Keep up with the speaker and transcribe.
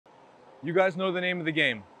You guys know the name of the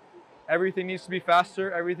game. Everything needs to be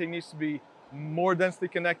faster. Everything needs to be more densely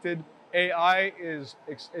connected. AI is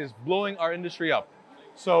blowing our industry up.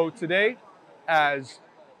 So today, as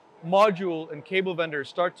module and cable vendors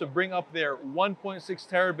start to bring up their 1.6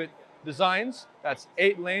 terabit designs, that's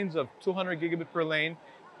 8 lanes of 200 gigabit per lane,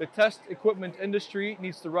 the test equipment industry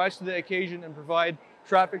needs to rise to the occasion and provide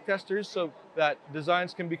traffic testers so that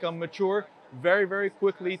designs can become mature very, very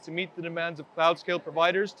quickly to meet the demands of cloud scale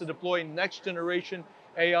providers to deploy next generation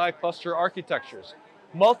AI cluster architectures.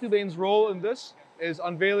 Multilane's role in this is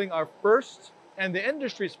unveiling our first and the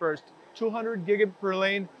industry's first 200 gigabit per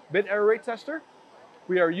lane bit error rate tester.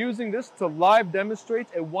 We are using this to live demonstrate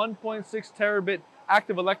a 1.6 terabit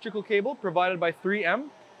active electrical cable provided by 3M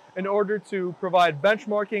in order to provide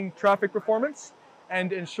benchmarking traffic performance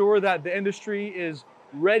and ensure that the industry is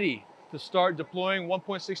ready to start deploying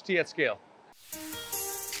 1.6T at scale.